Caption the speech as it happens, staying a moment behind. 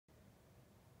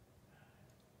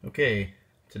Okay,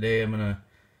 today I'm going to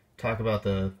talk about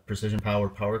the Precision Power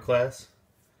class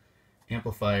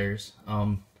amplifiers.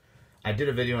 I did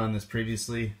a video on this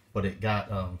previously, but it got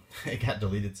it got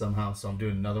deleted somehow, so I'm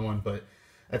doing another one. But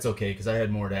that's okay because I had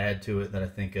more to add to it that I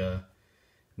think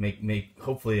make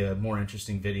hopefully a more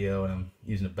interesting video, and I'm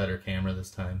using a better camera this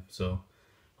time, so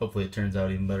hopefully it turns out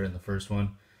even better than the first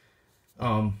one.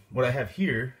 What I have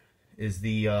here is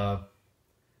the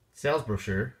sales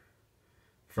brochure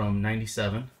from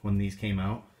 '97 when these came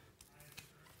out,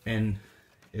 and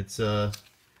it's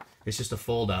just a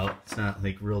fold out. It's not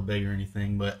like real big or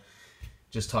anything, but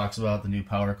just talks about the new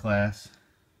power class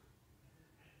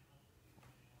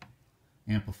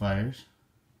amplifiers.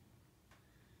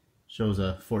 Shows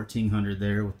a 1400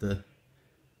 there with the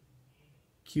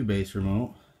Cubase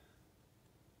remote.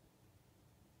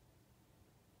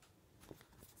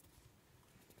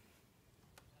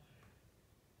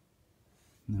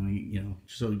 And then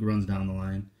so it runs down the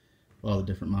line, all the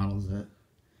different models that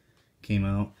came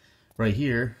out. Right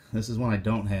here, this is one I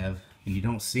don't have, and you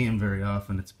don't see them very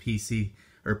often. It's a PC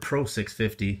or Pro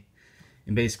 650,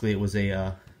 and basically it was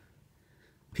a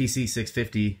PC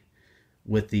 650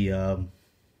 with the I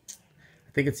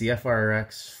think it's the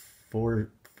FRX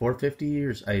 450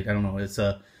 or I don't know. It's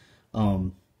a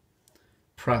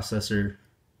processor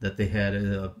that they had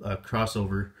a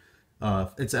crossover.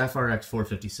 It's FRX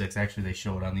 456. Actually, they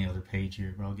show it on the other page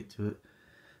here, but I'll get to it.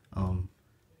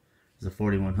 It's a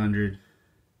 4100,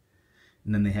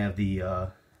 and then they have the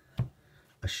a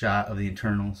shot of the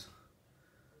internals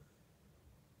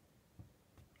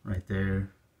right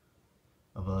there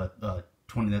of a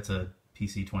 20. That's a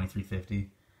PC 2350,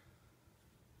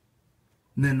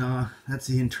 and then that's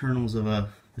the internals of the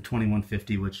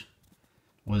 2150, which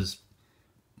was,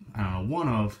 I don't know, one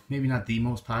of, maybe not the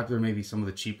most popular, maybe some of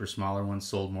the cheaper, smaller ones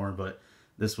sold more, but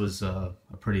this was a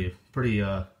pretty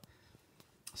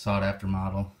sought after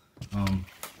model.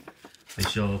 They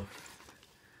show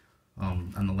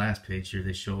on the last page here,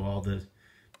 they show all the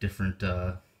different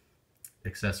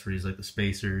accessories like the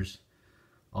spacers,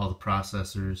 all the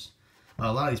processors.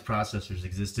 A lot of these processors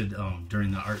existed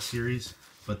during the art series,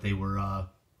 but they were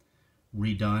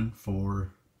redone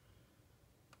for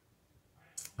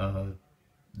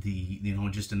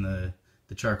just in the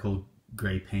charcoal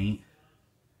gray paint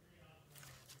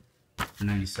for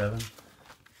 '97.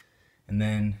 And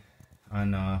then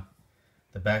on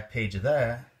the back page of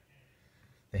that,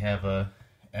 they have a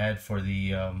ad for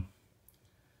the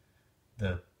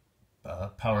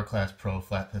Power Class Pro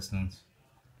flat pistons.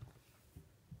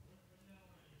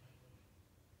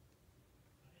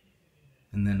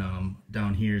 And then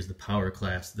down here is the Power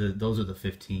Class. Those are the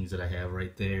 15s that I have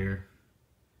right there.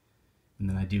 And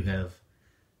then I do have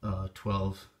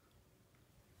 12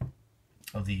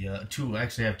 of the two.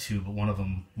 Actually, I have two, but one of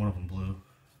them blue.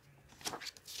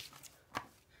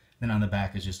 Then on the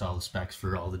back is just all the specs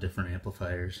for all the different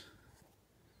amplifiers.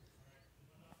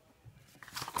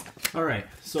 All right,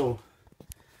 so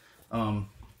I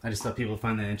just thought people would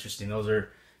find that interesting. Those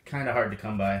are kind of hard to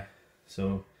come by,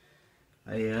 so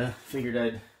I figured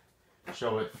I'd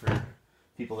show it for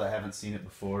people that haven't seen it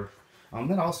before.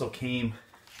 That also came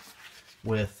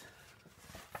with,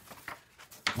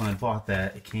 when I bought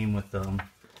that, it came with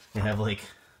they have like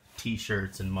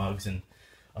t-shirts and mugs, and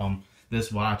this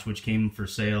watch, which came for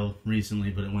sale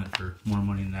recently, but it went for more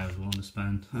money than I was willing to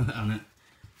spend on it,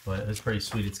 but it's pretty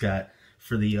sweet. It's got,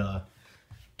 for the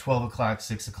 12 o'clock,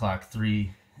 6 o'clock, 3,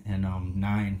 and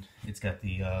 9, it's got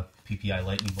the PPI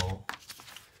lightning bolt.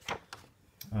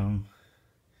 And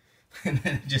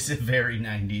then just a very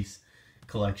 90s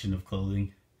collection of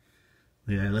clothing.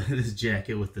 Yeah, I like this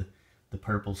jacket with the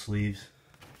purple sleeves.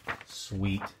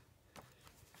 Sweet.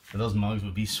 But those mugs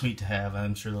would be sweet to have.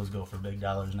 I'm sure those go for big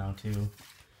dollars now too.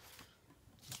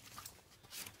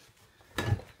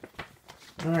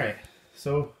 Alright,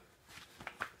 so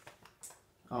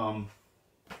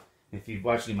if you've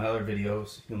watched any of my other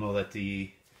videos, you'll know that the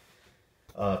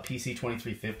PC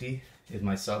 2350 is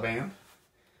my sub amp.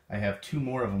 I have two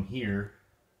more of them here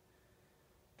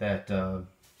that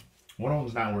one of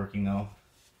them's not working though.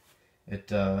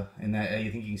 And that, I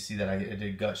think you can see that I did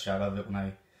a gut shot of it when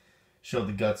I showed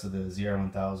the guts of the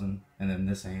ZR1000, and then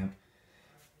this amp.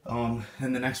 And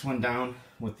the next one down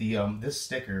with the this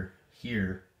sticker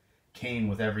here came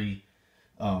with every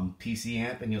PC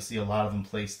amp, and you'll see a lot of them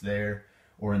placed there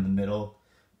or in the middle.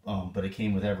 But it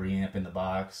came with every amp in the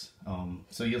box.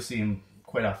 So you'll see them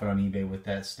quite often on eBay with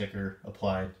that sticker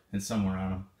applied and somewhere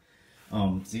on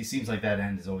them. So it seems like that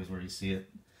end is always where you see it.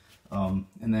 And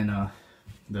then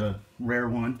the rare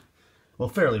one, well,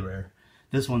 fairly rare.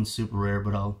 This one's super rare,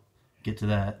 but I'll get to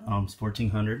that. It's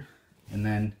 1400, and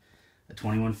then a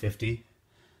 2150.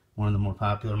 one of the more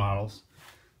popular models.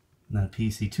 And then a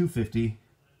PC250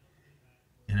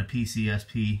 and a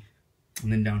PCSP.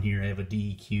 And then down here I have a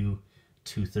DEQ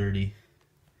 230.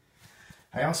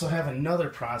 I also have another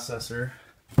processor,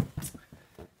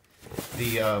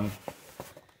 the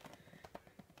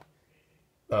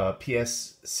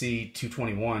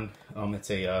PSC221. It's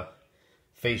a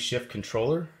phase shift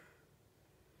controller.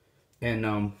 And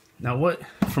now what,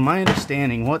 from my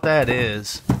understanding, what that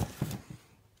is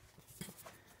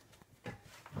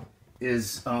I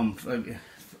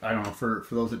don't know, for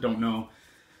those that don't know,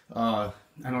 I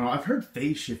don't know, I've heard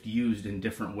phase shift used in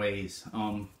different ways.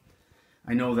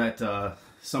 I know that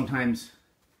sometimes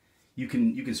you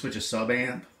can switch a sub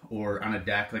amp, or on a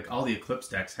deck, like all the Eclipse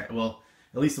decks, well,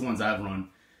 at least the ones I've run,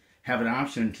 have an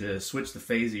option to switch the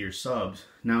phase of your subs.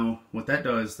 Now, what that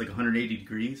does, like 180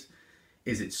 degrees,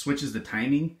 is it switches the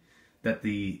timing that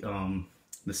the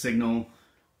signal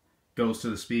goes to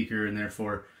the speaker, and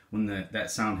therefore when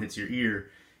that sound hits your ear,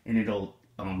 and it'll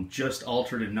just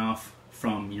alter it enough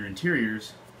from your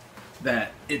interiors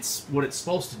that it's what it's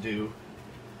supposed to do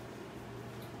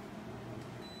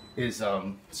is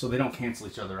so they don't cancel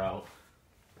each other out.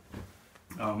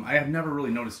 I have never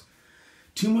really noticed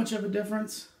too much of a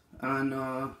difference on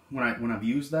when I've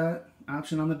used that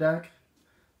option on the deck,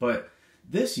 but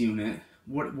this unit,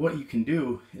 what you can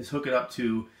do is hook it up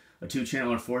to a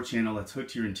 2-channel or 4-channel that's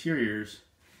hooked to your interiors,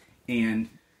 and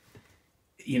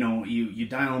you know, you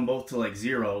dial them both to like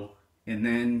 0, and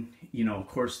then, you know, of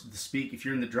course if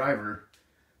you're in the driver,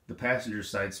 the passenger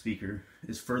side speaker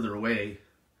is further away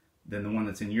than the one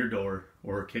that's in your door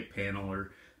or kick panel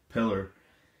or pillar,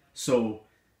 so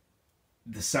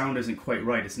the sound isn't quite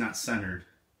right, it's not centered.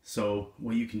 So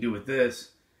what you can do with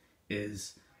this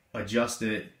is adjust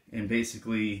it and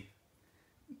basically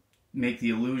make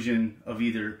the illusion of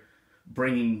either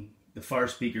bringing the far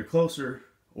speaker closer,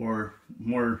 or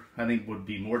more, I think would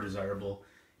be more desirable,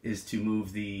 is to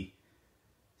move the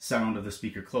sound of the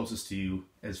speaker closest to you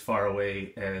as far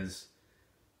away as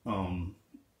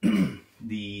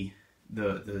the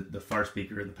far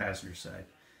speaker in the passenger side.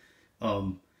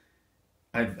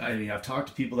 I've talked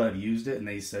to people that have used it, and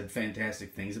they said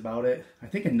fantastic things about it. I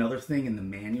think another thing in the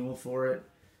manual for it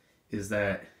is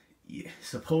that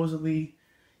supposedly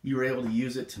you were able to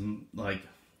use it to like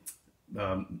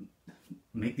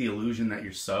make the illusion that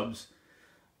your subs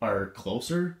are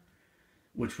closer,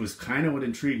 which was kind of what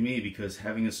intrigued me, because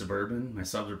having a Suburban, my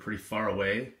subs are pretty far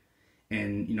away,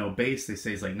 and you know, bass they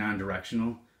say is like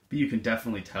non-directional, but you can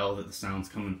definitely tell that the sound's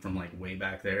coming from like way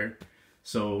back there.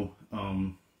 So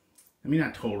I mean,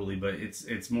 not totally, but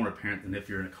it's more apparent than if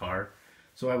you're in a car.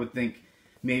 So I would think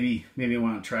maybe I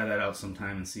want to try that out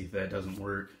sometime and see if that doesn't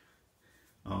work.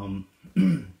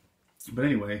 But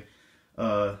anyway,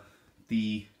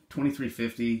 the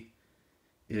 2350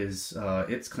 is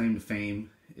its claim to fame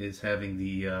is having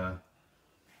the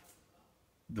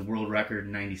world record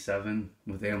in '97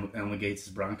 with Elma Gates'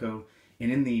 Bronco,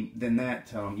 and in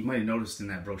that you might have noticed in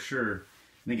that brochure,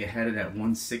 I think it had it at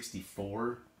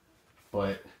 164,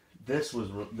 but this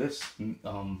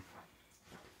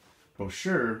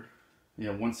brochure,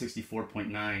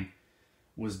 164.9,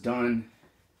 was done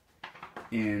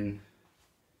in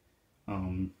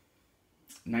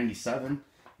 97,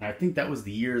 and I think that was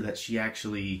the year that she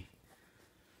actually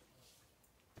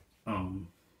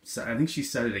I think she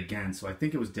said it again, so I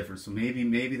think it was different. So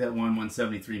maybe that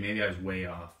 173, maybe I was way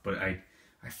off, but I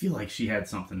feel like she had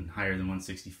something higher than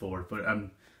 164, but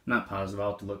I'm not positive.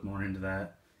 I'll have to look more into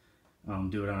that,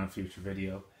 do it on a future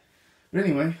video. But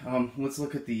anyway, let's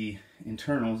look at the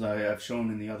internals. I've shown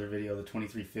in the other video the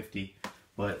 2350,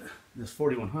 but this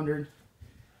 4100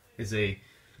 is a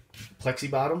plexi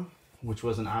bottom, which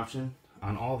was an option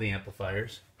on all the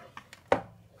amplifiers,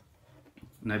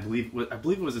 and I believe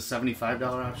it was a $75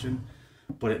 option,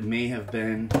 but it may have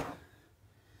been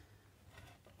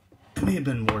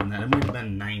more than that. It might have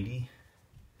been $90.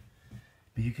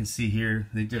 But you can see here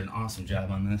they did an awesome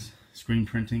job on this screen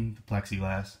printing the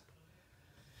plexiglass.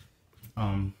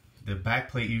 The back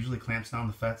plate usually clamps down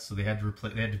the FETs, so they had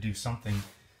to do something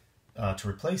to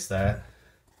replace that.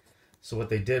 So what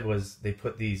they did was they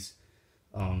put these,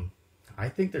 I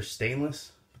think they're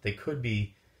stainless, but they could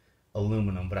be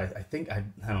aluminum, but I think, I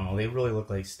don't know, they really look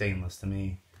like stainless to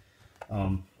me.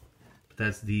 But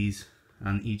that's these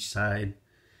on each side,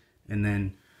 and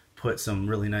then put some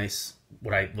really nice,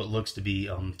 what looks to be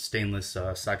stainless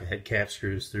socket head cap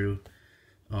screws through.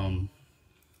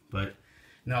 But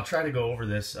now I'll try to go over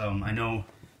this. I know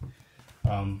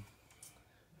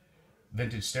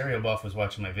Vintage Stereo Buff was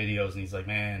watching my videos, and he's like,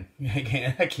 man,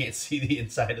 I can't see the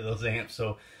inside of those amps.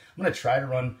 So I'm gonna try to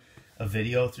run a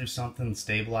video through something,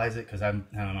 stabilize it, because I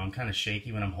don't know, I'm kind of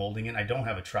shaky when I'm holding it. I don't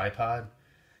have a tripod,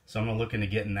 so I'm looking to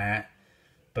get in that,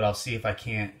 but I'll see if I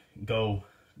can't go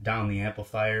down the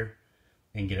amplifier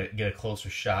and get a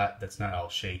closer shot that's not all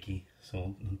shaky. So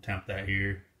I'll attempt that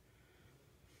here.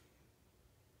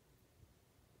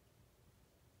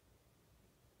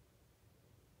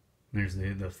 There's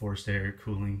the forced air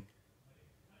cooling.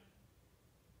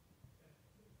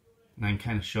 And I can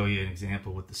kind of show you an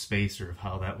example with the spacer of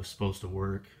how that was supposed to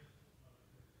work.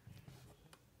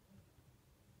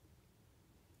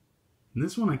 And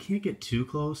this one I can't get too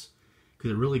close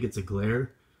because it really gets a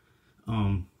glare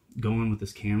going with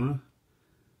this camera.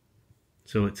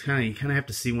 So it's you kind of have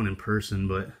to see one in person,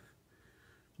 but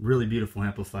really beautiful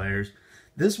amplifiers.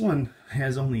 This one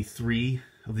has only 3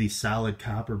 of these solid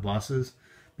copper buses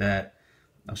that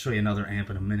I'll show you another amp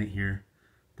in a minute here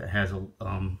that has a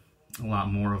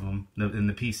lot more of them. And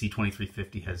the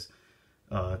PC2350 has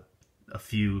a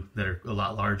few that are a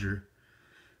lot larger.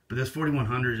 But this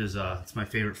 4100 is it's my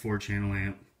favorite 4-channel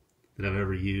amp that I've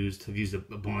ever used. I've used a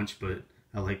bunch, but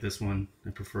I like this one.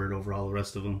 I prefer it over all the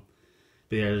rest of them.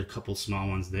 But yeah, there's a couple small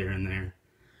ones there and there.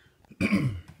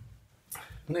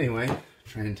 But anyway,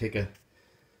 try and take a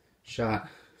shot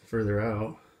further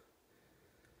out.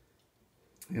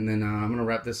 And then I'm going to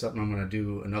wrap this up and I'm going to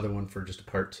do another one for just a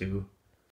part 2.